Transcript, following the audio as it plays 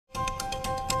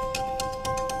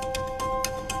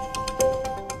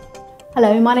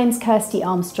Hello, my name's Kirsty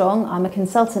Armstrong. I'm a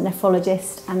consultant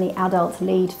nephrologist and the adult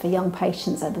lead for young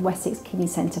patients at the Wessex Kidney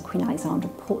Centre, Queen Alexandra,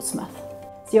 Portsmouth.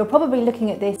 So you're probably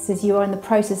looking at this as you are in the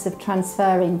process of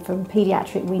transferring from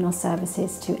paediatric renal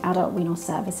services to adult renal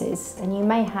services, and you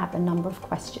may have a number of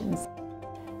questions.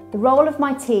 The role of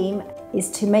my team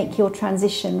is to make your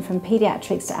transition from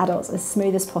paediatrics to adults as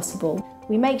smooth as possible.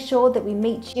 We make sure that we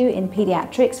meet you in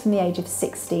paediatrics from the age of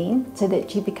 16 so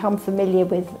that you become familiar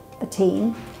with the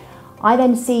team. I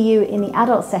then see you in the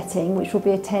adult setting, which will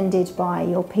be attended by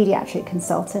your paediatric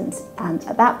consultant, and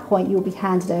at that point you'll be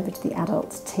handed over to the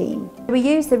adult team. We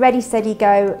use the Ready, Steady,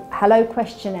 Go Hello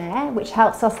questionnaire, which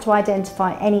helps us to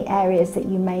identify any areas that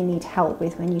you may need help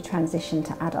with when you transition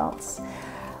to adults.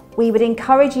 We would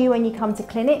encourage you when you come to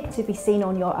clinic to be seen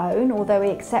on your own, although we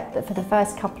accept that for the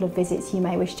first couple of visits you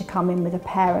may wish to come in with a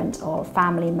parent or a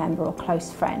family member or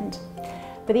close friend.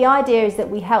 But the idea is that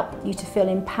we help you to feel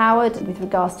empowered with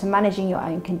regards to managing your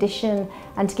own condition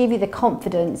and to give you the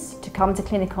confidence to come to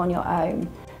clinic on your own.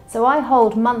 So I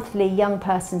hold monthly young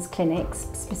persons clinics,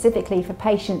 specifically for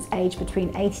patients aged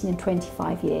between 18 and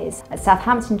 25 years at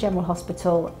Southampton General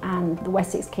Hospital and the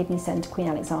Wessex Kidney Centre, Queen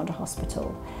Alexandra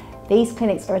Hospital. These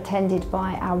clinics are attended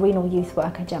by our renal youth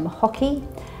worker Gemma Hockey,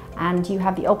 and you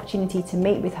have the opportunity to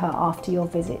meet with her after your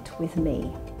visit with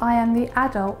me. I am the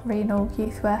adult renal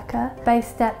youth worker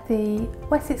based at the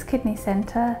Wessex Kidney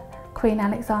Centre, Queen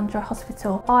Alexandra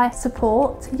Hospital. I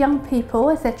support young people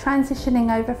as they're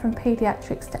transitioning over from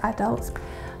paediatrics to adults.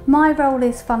 My role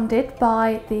is funded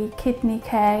by the Kidney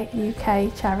Care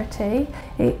UK charity.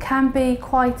 It can be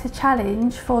quite a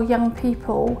challenge for young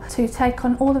people to take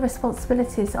on all the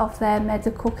responsibilities of their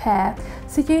medical care.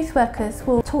 So youth workers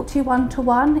will talk to you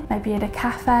one-to-one, maybe at a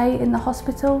cafe in the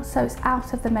hospital, so it's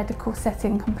out of the medical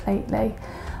setting completely.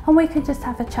 And we can just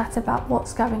have a chat about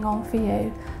what's going on for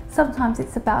you. Sometimes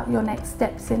it's about your next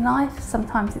steps in life,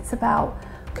 sometimes it's about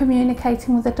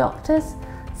communicating with the doctors,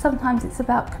 sometimes it's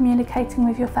about communicating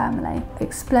with your family,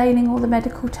 explaining all the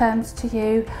medical terms to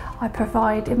you. I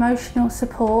provide emotional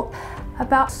support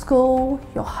about school,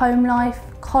 your home life,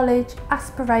 college,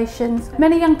 aspirations.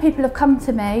 Many young people have come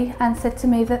to me and said to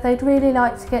me that they'd really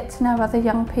like to get to know other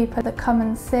young people that come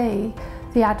and see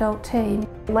the adult team.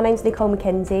 My name's Nicole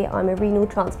McKenzie. I'm a renal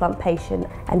transplant patient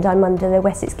and I'm under the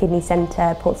Wessex Kidney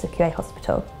Centre, Portsmouth QA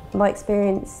Hospital. My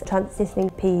experience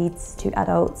transitioning peds to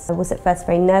adults, I was at first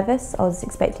very nervous. I was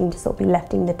expecting to sort of be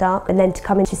left in the dark, and then to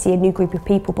come in to see a new group of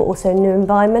people but also a new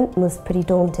environment was pretty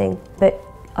daunting. But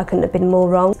I couldn't have been more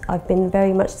wrong. I've been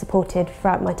very much supported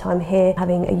throughout my time here,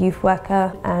 having a youth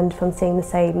worker and from seeing the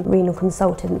same renal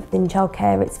consultant. In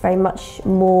childcare it's very much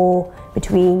more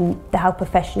between the health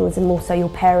professionals and more so your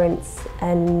parents,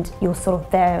 and you're sort of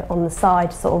there on the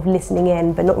side sort of listening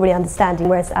in but not really understanding,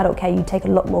 whereas adult care you take a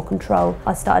lot more control.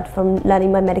 I started from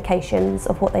learning my medications,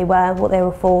 of what they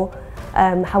were for,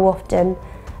 how often,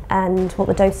 and what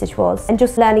the dosage was, and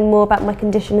just learning more about my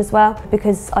condition as well.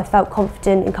 Because I felt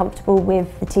confident and comfortable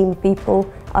with the team of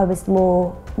people, I was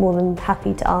more than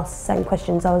happy to ask certain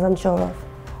questions I was unsure of.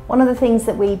 One of the things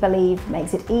that we believe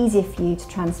makes it easier for you to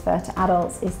transfer to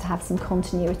adults is to have some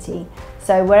continuity.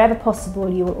 So wherever possible,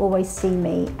 you will always see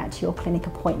me at your clinic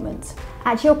appointment.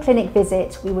 At your clinic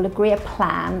visit, we will agree a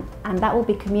plan, and that will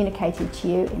be communicated to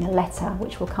you in a letter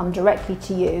which will come directly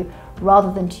to you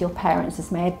rather than to your parents,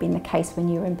 as may have been the case when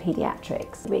you were in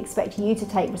paediatrics. We expect you to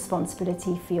take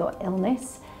responsibility for your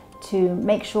illness, to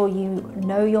make sure you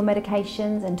know your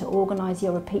medications and to organise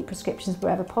your repeat prescriptions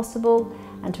wherever possible,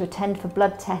 and to attend for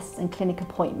blood tests and clinic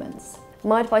appointments.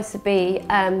 My advice would be,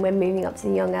 when moving up to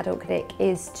the young adult clinic,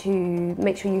 is to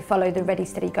make sure you follow the Ready,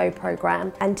 Steady, Go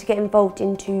programme and to get involved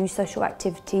into social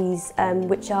activities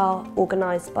which are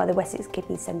organised by the Wessex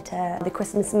Kidney Centre. The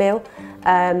Christmas meal,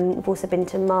 we've also been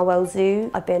to Marwell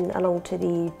Zoo, I've been along to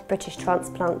the British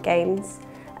Transplant Games,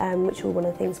 which were one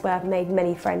of the things where I've made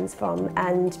many friends from,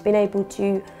 and been able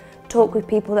to talk with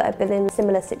people that have been in a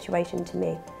similar situation to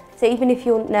me. So even if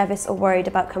you're nervous or worried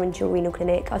about coming to your renal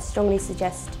clinic, I strongly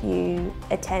suggest you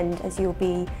attend, as you'll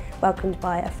be welcomed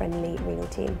by a friendly renal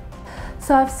team.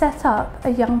 So I've set up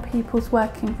a young people's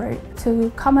working group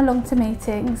to come along to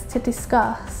meetings to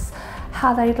discuss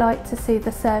how they'd like to see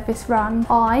the service run.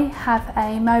 I have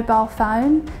a mobile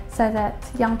phone so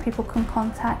that young people can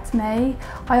contact me.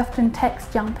 I often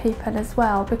text young people as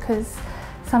well because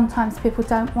sometimes people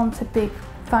don't want a big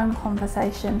phone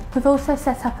conversation. We've also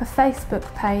set up a Facebook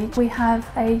page. We have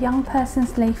a young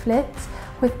person's leaflet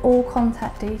with all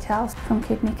contact details from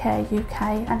Kidney Care UK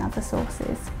and other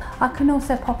sources. I can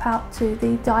also pop out to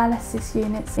the dialysis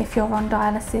units if you're on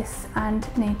dialysis and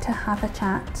need to have a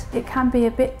chat. It can be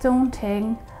a bit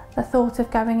daunting the thought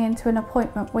of going into an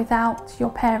appointment without your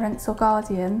parents or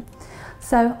guardian.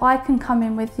 So I can come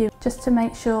in with you just to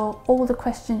make sure all the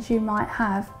questions you might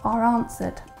have are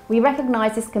answered. We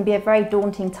recognise this can be a very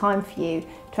daunting time for you,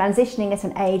 transitioning at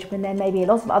an age when there may be a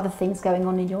lot of other things going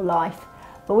on in your life,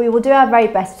 but we will do our very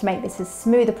best to make this as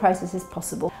smooth a process as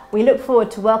possible. We look forward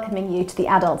to welcoming you to the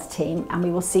adults team, and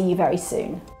we will see you very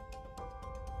soon.